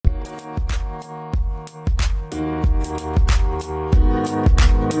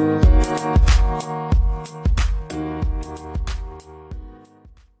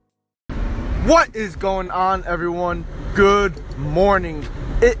What is going on, everyone? Good morning.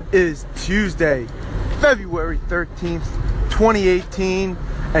 It is Tuesday, February 13th, 2018,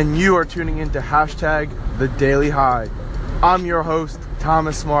 and you are tuning into hashtag The Daily High. I'm your host,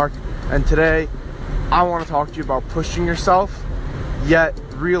 Thomas Mark, and today I want to talk to you about pushing yourself, yet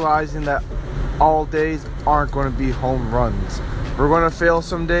realizing that all days aren't going to be home runs. We're going to fail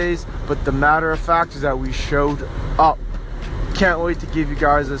some days, but the matter of fact is that we showed up. Can't wait to give you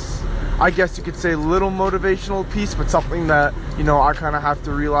guys this, I guess you could say, little motivational piece, but something that, I kind of have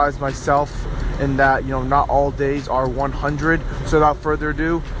to realize myself, and that, not all days are 100. So without further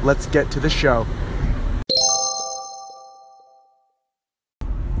ado, let's get to the show.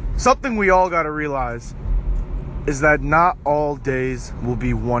 Something we all got to realize is that not all days will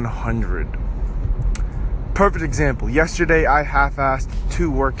be 100. Perfect example. Yesterday, I half-assed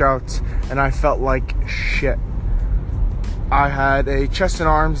 2 workouts, and I felt like shit. I had a chest and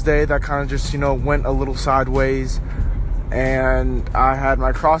arms day that kind of just, went a little sideways. And I had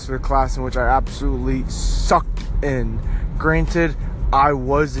my CrossFit class in which I absolutely sucked in. Granted, I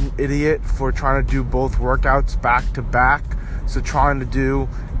was an idiot for trying to do both workouts back to back. So trying to do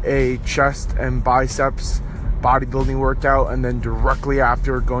a chest and biceps bodybuilding workout and then directly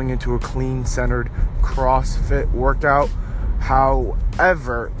after going into a clean centered CrossFit workout.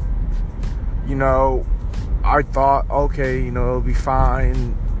 However, I thought, okay, it'll be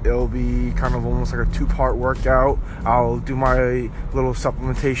fine. It'll be kind of almost like a 2-part workout. I'll do my little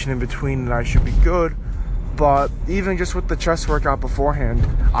supplementation in between and I should be good. But even just with the chest workout beforehand,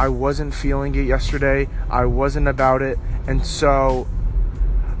 I wasn't feeling it yesterday. I wasn't about it. And so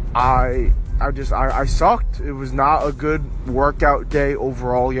I sucked. It was not a good workout day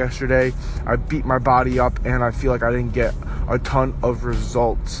overall yesterday. I beat my body up and I feel like I didn't get a ton of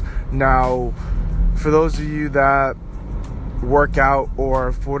results. Now, for those of you that work out,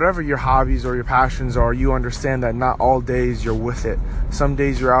 or for whatever your hobbies or your passions are, you understand that not all days you're with it. Some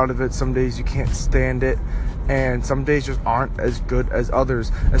days you're out of it, some days you can't stand it, and some days just aren't as good as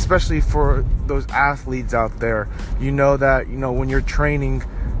others, especially for those athletes out there. That, when you're training,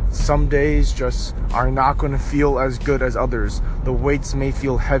 some days just are not going to feel as good as others. The weights may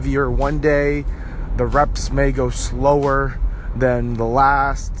feel heavier one day, the reps may go slower than the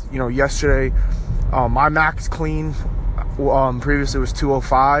last. Yesterday, my max clean previously was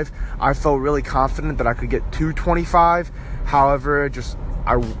 205. I felt really confident that I could get 225. However,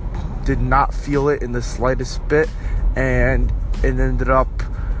 I did not feel it in the slightest bit, and I ended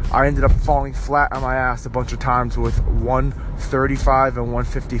up falling flat on my ass a bunch of times with 135 and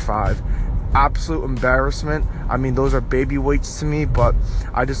 155. Absolute embarrassment. I mean, those are baby weights to me, but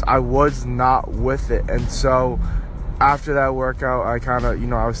I was not with it. And so after that workout, I kind of,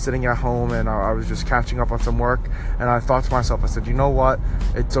 I was sitting at home and I was just catching up on some work, and I thought to myself, I said, you know what?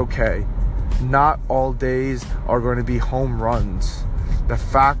 It's okay. Not all days are going to be home runs. The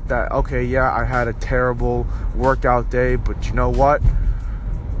fact that, okay, yeah, I had a terrible workout day, but you know what?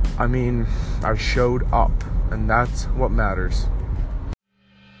 I mean, I showed up, and that's what matters.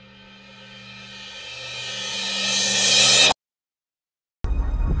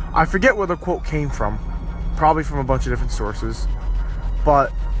 I forget where the quote came from. Probably from a bunch of different sources,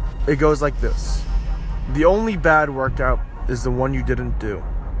 but it goes like this: the only bad workout is the one you didn't do.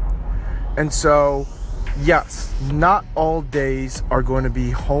 And so, yes, not all days are going to be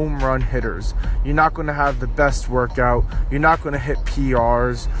home run hitters. You're not going to have the best workout. You're not going to hit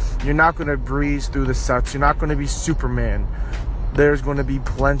PRs. You're not going to breeze through the sets. You're not going to be Superman. There's going to be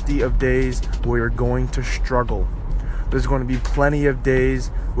plenty of days where you're going to struggle. There's going to be plenty of days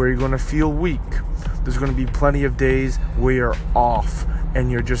where you're going to feel weak. There's going to be plenty of days where you're off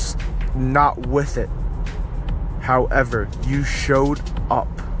and you're just not with it. However, you showed up.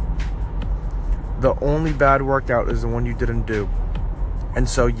 The only bad workout is the one you didn't do. And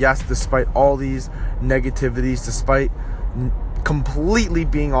so, yes, despite all these negativities, despite completely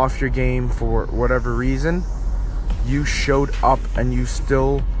being off your game for whatever reason, you showed up and you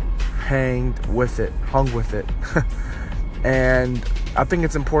still hung with it. And I think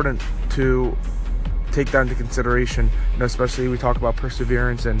it's important to take that into consideration, especially we talk about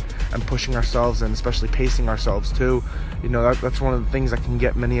perseverance and pushing ourselves, and especially pacing ourselves too. That's one of the things that can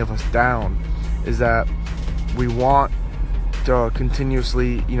get many of us down, is that we want to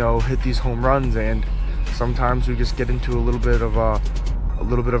continuously, hit these home runs, and sometimes we just get into a little bit of a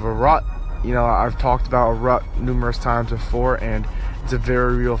rut. I've talked about a rut numerous times before, and it's a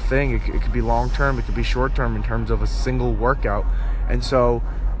very real thing. It could be long term, it could be short term in terms of a single workout. And so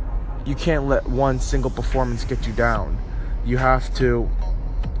you can't let one single performance get you down. You have to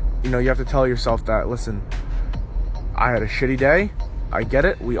tell yourself that, listen, I had a shitty day, I get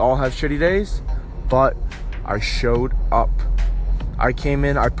it. We all have shitty days, but I showed up. I came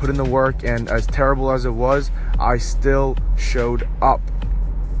in, I put in the work, and as terrible as it was, I still showed up.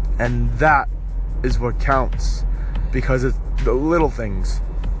 And that is what counts, because it's the little things.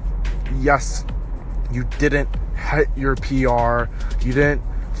 Yes, you didn't hit your PR, you didn't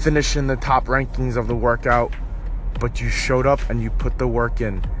finish in the top rankings of the workout, but you showed up and you put the work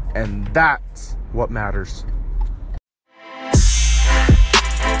in, and that's what matters.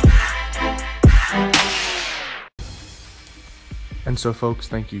 And so folks,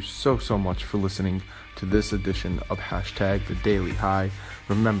 thank you so much for listening to this edition of Hashtag The Daily High.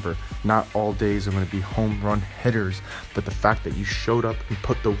 Remember, not all days are going to be home run hitters, but the fact that you showed up and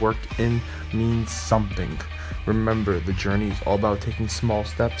put the work in means something. Remember, the journey is all about taking small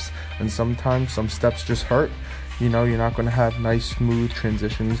steps, and sometimes some steps just hurt. You know, you're not going to have nice, smooth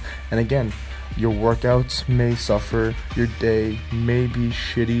transitions. And again, your workouts may suffer, your day may be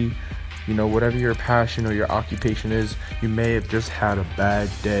shitty. You know, whatever your passion or your occupation is, you may have just had a bad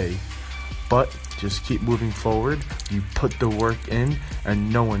day. But just keep moving forward. You put the work in,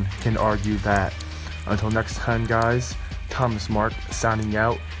 and no one can argue that. Until next time, guys, Thomas Mark signing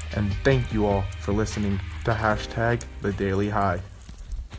out, and thank you all for listening to Hashtag The Daily High.